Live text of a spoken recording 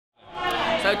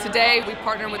So today we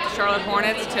partnered with the Charlotte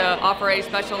Hornets to offer a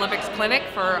Special Olympics clinic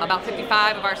for about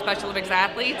 55 of our Special Olympics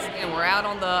athletes, and we're out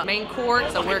on the main court,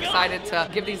 so we're excited to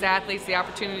give these athletes the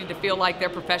opportunity to feel like they're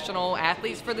professional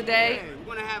athletes for the day.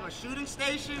 We're going to have a shooting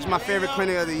station. It's my favorite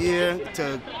clinic of the year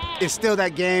to instill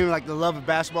that game, like the love of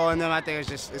basketball in them. I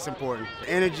think it's important.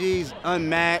 The energy is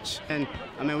unmatched, and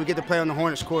I mean, we get to play on the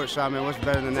Hornets court, so I mean, what's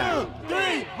better than that? 2,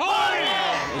 3,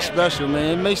 Hornets! It's special,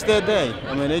 man. It makes their day.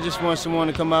 I mean, they just want someone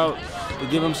to come out, to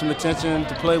give them some attention,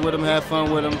 to play with them, have fun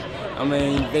with them. I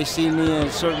mean, they see me in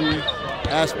certain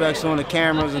aspects on the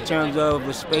cameras in terms of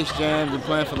the Space Jams and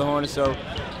playing for the Hornets, so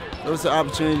it was an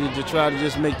opportunity to try to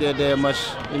just make their day much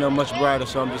brighter,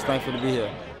 so I'm just thankful to be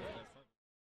here.